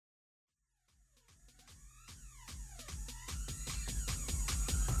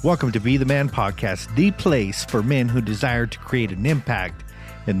Welcome to Be the Man Podcast, the place for men who desire to create an impact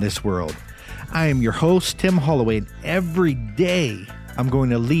in this world. I am your host, Tim Holloway, and every day I'm going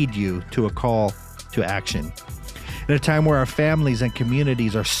to lead you to a call to action. At a time where our families and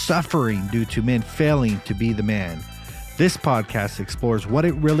communities are suffering due to men failing to be the man, this podcast explores what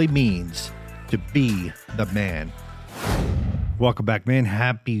it really means to be the man. Welcome back, man.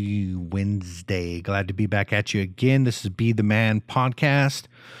 Happy Wednesday. Glad to be back at you again. This is Be the Man Podcast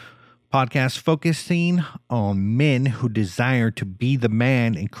focusing on men who desire to be the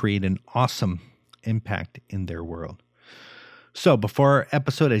man and create an awesome impact in their world. So before our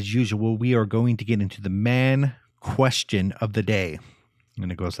episode, as usual, we are going to get into the man question of the day.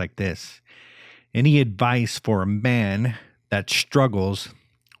 And it goes like this. Any advice for a man that struggles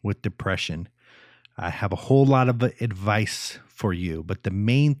with depression? I have a whole lot of advice for you, but the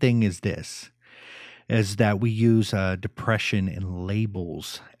main thing is this, is that we use depression and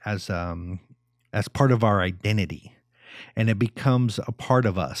labels as part of our identity, and it becomes a part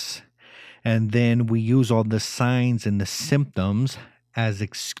of us. And then we use all the signs and the symptoms as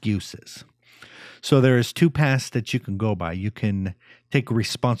excuses. So there's two paths that you can go by. You can take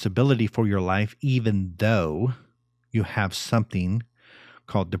responsibility for your life, even though you have something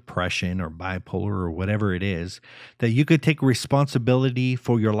called depression or bipolar or whatever it is, that you could take responsibility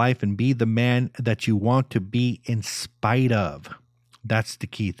for your life and be the man that you want to be in spite of. That's the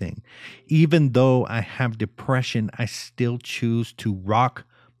key thing. Even though I have depression, I still choose to rock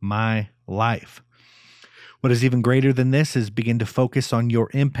my life. What is even greater than this is begin to focus on your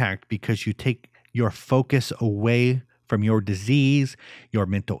impact, because you take your focus away from your disease, your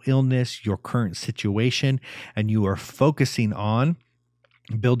mental illness, your current situation, and you are focusing on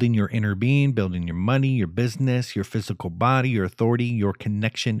building your inner being, building your money, your business, your physical body, your authority, your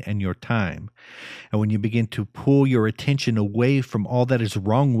connection, and your time. And when you begin to pull your attention away from all that is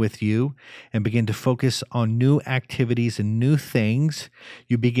wrong with you and begin to focus on new activities and new things,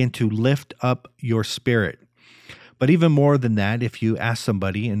 you begin to lift up your spirit. But even more than that, if you ask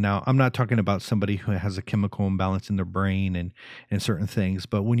somebody, and now I'm not talking about somebody who has a chemical imbalance in their brain and certain things,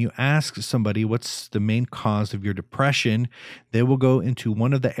 but when you ask somebody what's the main cause of your depression, they will go into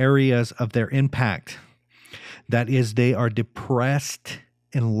one of the areas of their impact. That is, they are depressed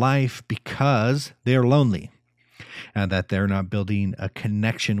in life because they are lonely, and that they're not building a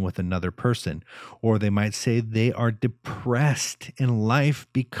connection with another person. Or they might say they are depressed in life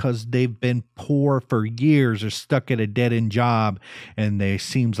because they've been poor for years or stuck at a dead-end job and there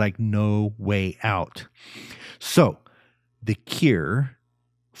seems like no way out. So the cure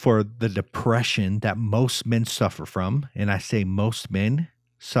for the depression that most men suffer from, and I say most men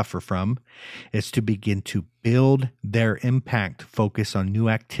suffer from, is to begin to build their impact, focus on new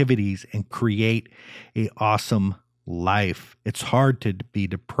activities, and create an awesome life. It's hard to be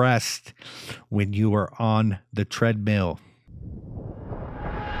depressed when you are on the treadmill.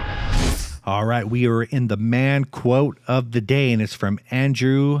 All right, we are in the man quote of the day, and it's from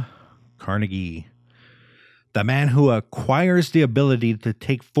Andrew Carnegie. The man who acquires the ability to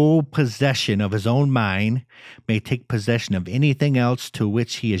take full possession of his own mind may take possession of anything else to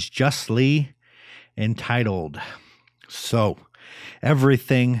which he is justly entitled. So,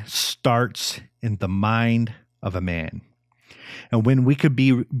 everything starts in the mind of a man. And when we could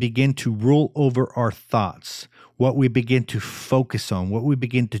begin to rule over our thoughts, what we begin to focus on, what we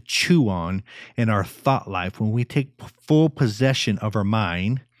begin to chew on in our thought life, when we take full possession of our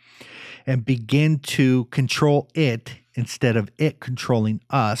mind and begin to control it instead of it controlling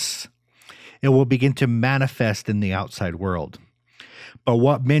us, it will begin to manifest in the outside world. But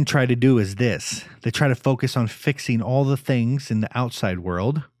what men try to do is this. They try to focus on fixing all the things in the outside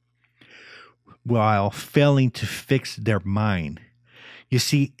world while failing to fix their mind. You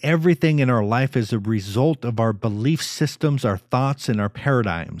see, everything in our life is a result of our belief systems, our thoughts, and our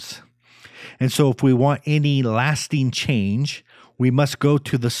paradigms. And so if we want any lasting change, we must go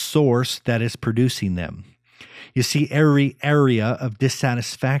to the source that is producing them. You see, every area of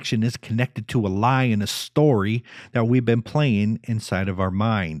dissatisfaction is connected to a lie and a story that we've been playing inside of our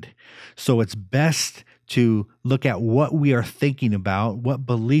mind. So it's best to look at what we are thinking about, what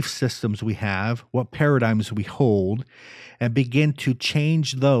belief systems we have, what paradigms we hold, and begin to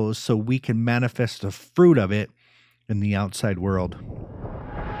change those so we can manifest the fruit of it in the outside world.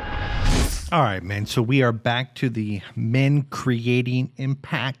 All right, man. So we are back to the men creating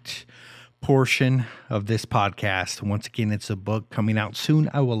impact portion of this podcast. Once again, it's a book coming out soon.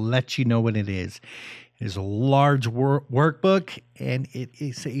 I will let you know what it is. It is a large workbook, and it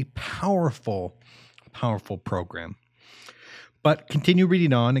is a powerful program. But continue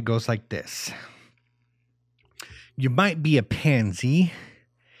reading on. It goes like this. You might be a pansy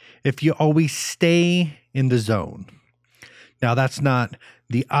if you always stay in the zone. Now, that's not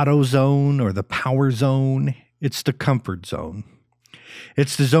the auto zone or the power zone. It's the comfort zone.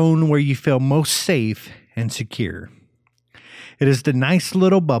 It's the zone where you feel most safe and secure. It is the nice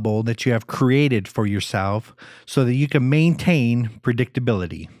little bubble that you have created for yourself so that you can maintain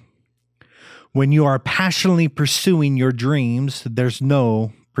predictability. When you are passionately pursuing your dreams, there's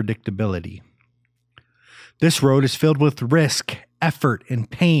no predictability. This road is filled with risk, effort, and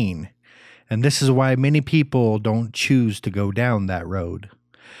pain. And this is why many people don't choose to go down that road.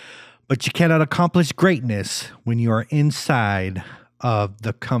 But you cannot accomplish greatness when you are inside of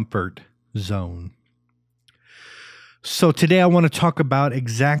the comfort zone. So today I want to talk about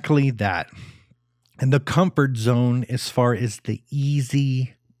exactly that. And the comfort zone as far as the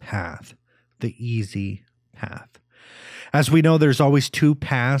easy path. The easy path. As we know, there's always two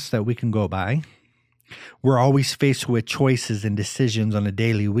paths that we can go by. We're always faced with choices and decisions on a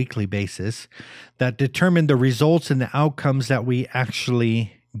daily, weekly basis that determine the results and the outcomes that we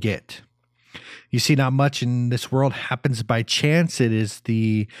actually get. You see, not much in this world happens by chance. It is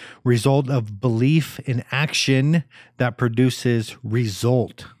the result of belief in action that produces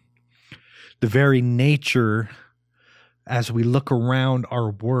result. The very nature, as we look around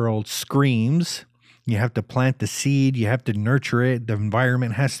our world, screams. You have to plant the seed. You have to nurture it. The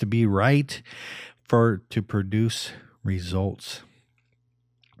environment has to be right to produce results.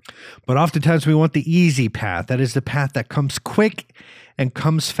 But oftentimes we want the easy path. That is the path that comes quick and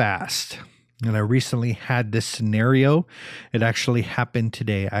comes fast. And I recently had this scenario. It actually happened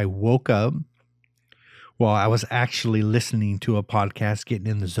today. I woke up while I was actually listening to a podcast, getting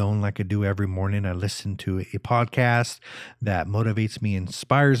in the zone like I do every morning. I listen to a podcast that motivates me,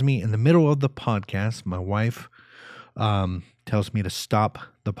 inspires me. In the middle of the podcast, my wife tells me to stop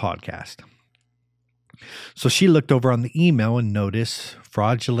the podcast. So she looked over on the email and noticed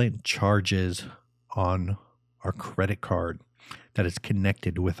fraudulent charges on our credit card that is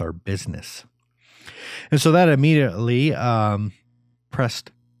connected with our business. And so that immediately pressed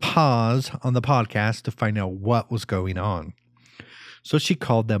pause on the podcast to find out what was going on. So she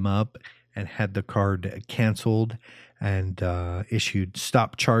called them up and had the card canceled and issued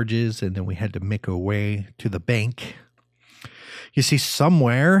stop charges. And then we had to make our way to the bank. You see,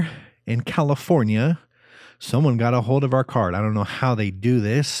 somewhere in California, someone got a hold of our card. I don't know how they do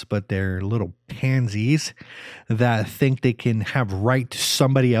this, but they're little pansies that think they can have right to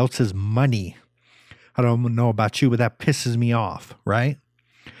somebody else's money. I don't know about you, but that pisses me off, right?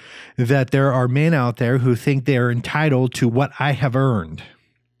 That there are men out there who think they're entitled to what I have earned,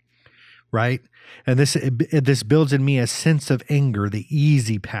 right? And this builds in me a sense of anger, the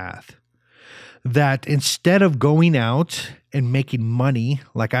easy path. That instead of going out and making money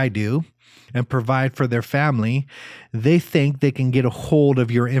like I do and provide for their family, they think they can get a hold of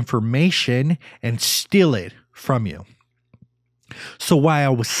your information and steal it from you. So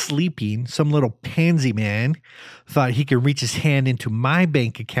while I was sleeping, some little pansy man thought he could reach his hand into my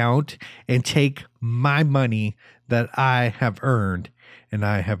bank account and take my money that I have earned and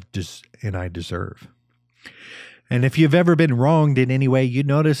I deserve. And if you've ever been wronged in any way, you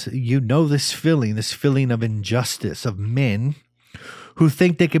know this feeling of injustice, of men who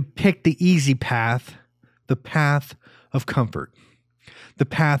think they can pick the easy path, the path of comfort, the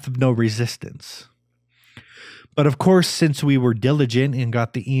path of no resistance. But of course, since we were diligent and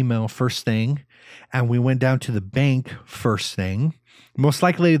got the email first thing, and we went down to the bank first thing, most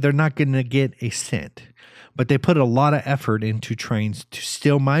likely they're not going to get a cent. But they put a lot of effort into trying to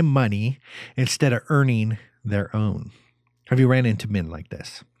steal my money instead of earning their own. Have you ran into men like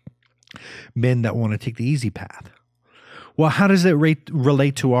this? Men that want to take the easy path. Well, how does it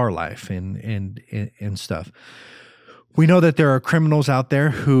relate to our life and stuff? We know that there are criminals out there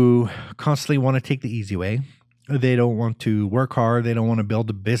who constantly want to take the easy way. They don't want to work hard. They don't want to build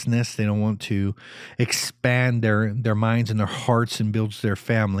a business. They don't want to expand their minds and their hearts and build their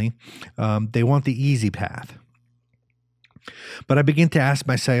family. They want the easy path. But I begin to ask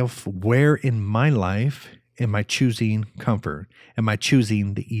myself, where in my life am I choosing comfort? Am I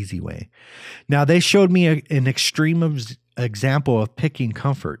choosing the easy way? Now, they showed me an extreme example of picking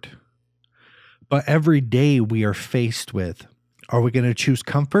comfort. But every day we are faced with, are we going to choose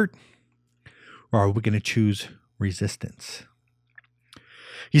comfort or are we going to choose resistance?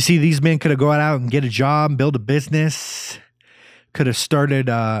 You see, these men could have gone out and get a job, build a business, could have started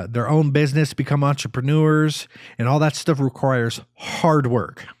their own business, become entrepreneurs, and all that stuff requires hard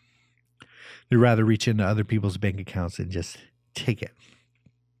work. They'd rather reach into other people's bank accounts and just take it.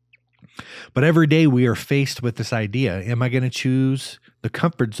 But every day we are faced with this idea. Am I going to choose the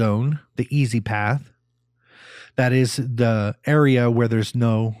comfort zone, the easy path, That is the area where there's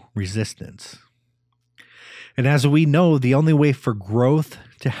no resistance. And as we know, the only way for growth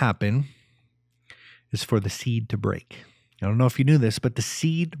to happen is for the seed to break. I don't know if you knew this, but the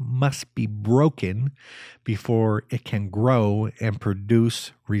seed must be broken before it can grow and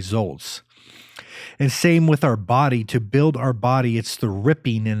produce results. And same with our body. To build our body, it's the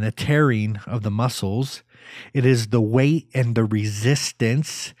ripping and the tearing of the muscles. It is the weight and the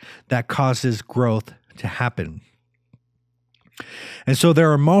resistance that causes growth to happen. And so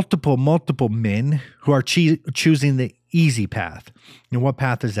there are multiple men who are choosing the easy path. And what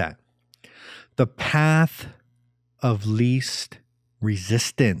path is that? The path of least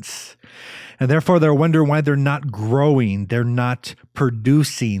resistance. And therefore, they're wondering why they're not growing, they're not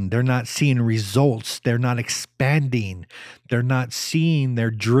producing, they're not seeing results, they're not expanding, they're not seeing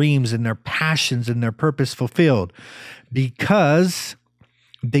their dreams and their passions and their purpose fulfilled, because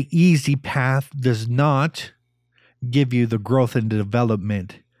the easy path does not give you the growth and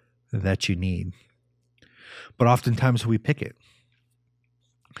development that you need. But oftentimes we pick it.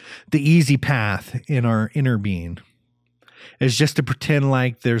 The easy path in our inner being is just to pretend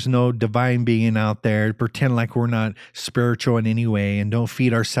like there's no divine being out there, pretend like we're not spiritual in any way, and don't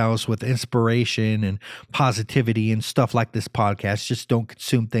feed ourselves with inspiration and positivity and stuff like this podcast. Just don't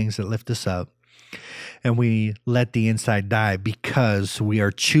consume things that lift us up. And we let the inside die because we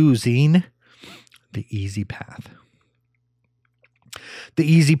are choosing the easy path. The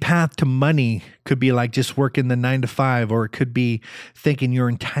easy path to money could be like just working the 9 to 5, or it could be thinking you're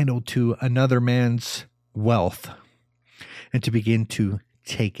entitled to another man's wealth and to begin to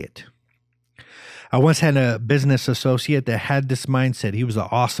take it. I once had a business associate that had this mindset. He was an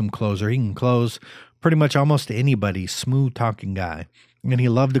awesome closer. He can close pretty much almost anybody, smooth talking guy. And he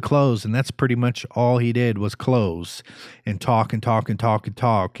loved to close, and that's pretty much all he did was close and talk and talk and talk and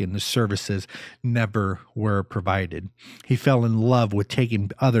talk, and the services never were provided. He fell in love with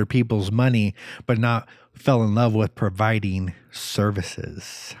taking other people's money, but not fell in love with providing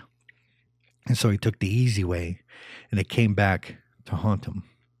services. And so he took the easy way, and it came back to haunt him.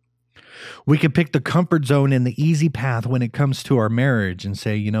 We could pick the comfort zone and the easy path when it comes to our marriage and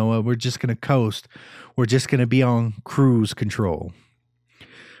say, you know what, we're just going to coast. We're just going to be on cruise control.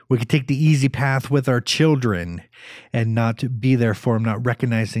 We could take the easy path with our children and not be there for them, not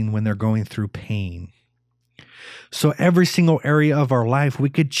recognizing when they're going through pain. So every single area of our life, we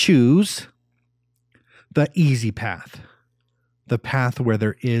could choose the easy path, the path where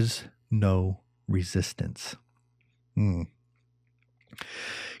there is no resistance. You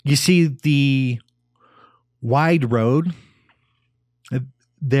see, the wide road,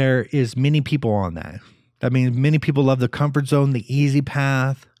 there is many people on that. I mean, many people love the comfort zone, the easy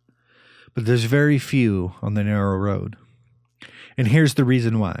path, but there's very few on the narrow road. And here's the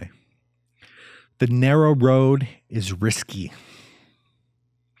reason why. The narrow road is risky.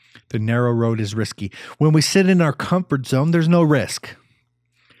 The narrow road is risky. When we sit in our comfort zone, there's no risk.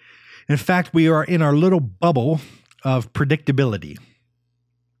 In fact, we are in our little bubble of predictability.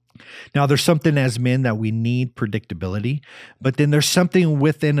 Now, there's something as men that we need predictability, but then there's something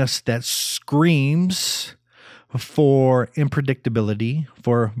within us that screams for unpredictability,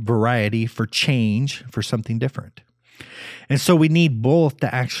 for variety, for change, for something different. And so we need both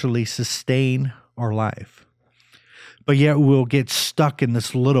to actually sustain our life. But yet we'll get stuck in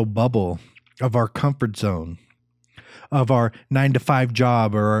this little bubble of our comfort zone, of our 9 to 5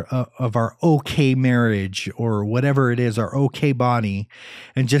 job, or of our okay marriage, or whatever it is, our okay body,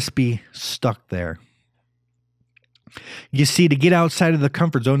 and just be stuck there. You see, to get outside of the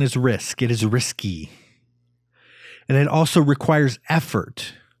comfort zone is risk. It is risky. And it also requires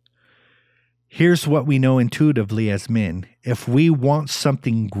effort. Here's what we know intuitively as men. If we want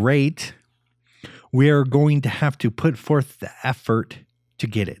something great, we are going to have to put forth the effort to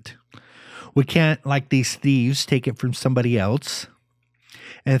get it. We can't, like these thieves, take it from somebody else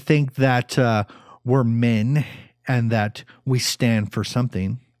and think that we're men and that we stand for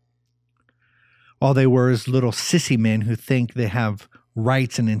something. All they were is little sissy men who think they have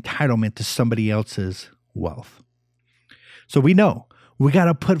rights and entitlement to somebody else's wealth. So we know we got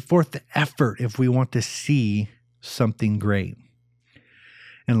to put forth the effort if we want to see something great.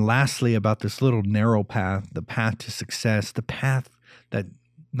 And lastly, about this little narrow path, the path to success, the path that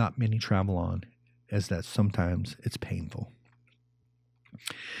not many travel on, is that sometimes it's painful.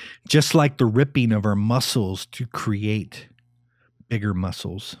 Just like the ripping of our muscles to create bigger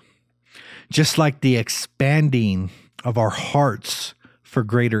muscles. Just like the expanding of our hearts for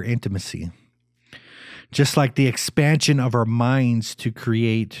greater intimacy. Just like the expansion of our minds to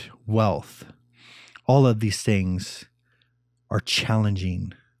create wealth. All of these things are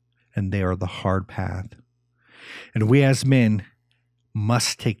challenging, and they are the hard path. And we as men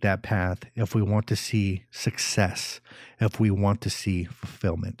must take that path if we want to see success, if we want to see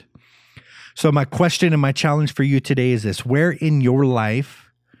fulfillment. So my question and my challenge for you today is this: where in your life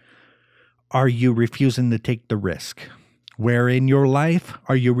are you refusing to take the risk? Where in your life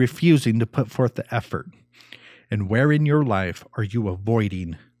are you refusing to put forth the effort? And where in your life are you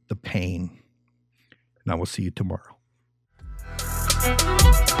avoiding the pain? And I will see you tomorrow.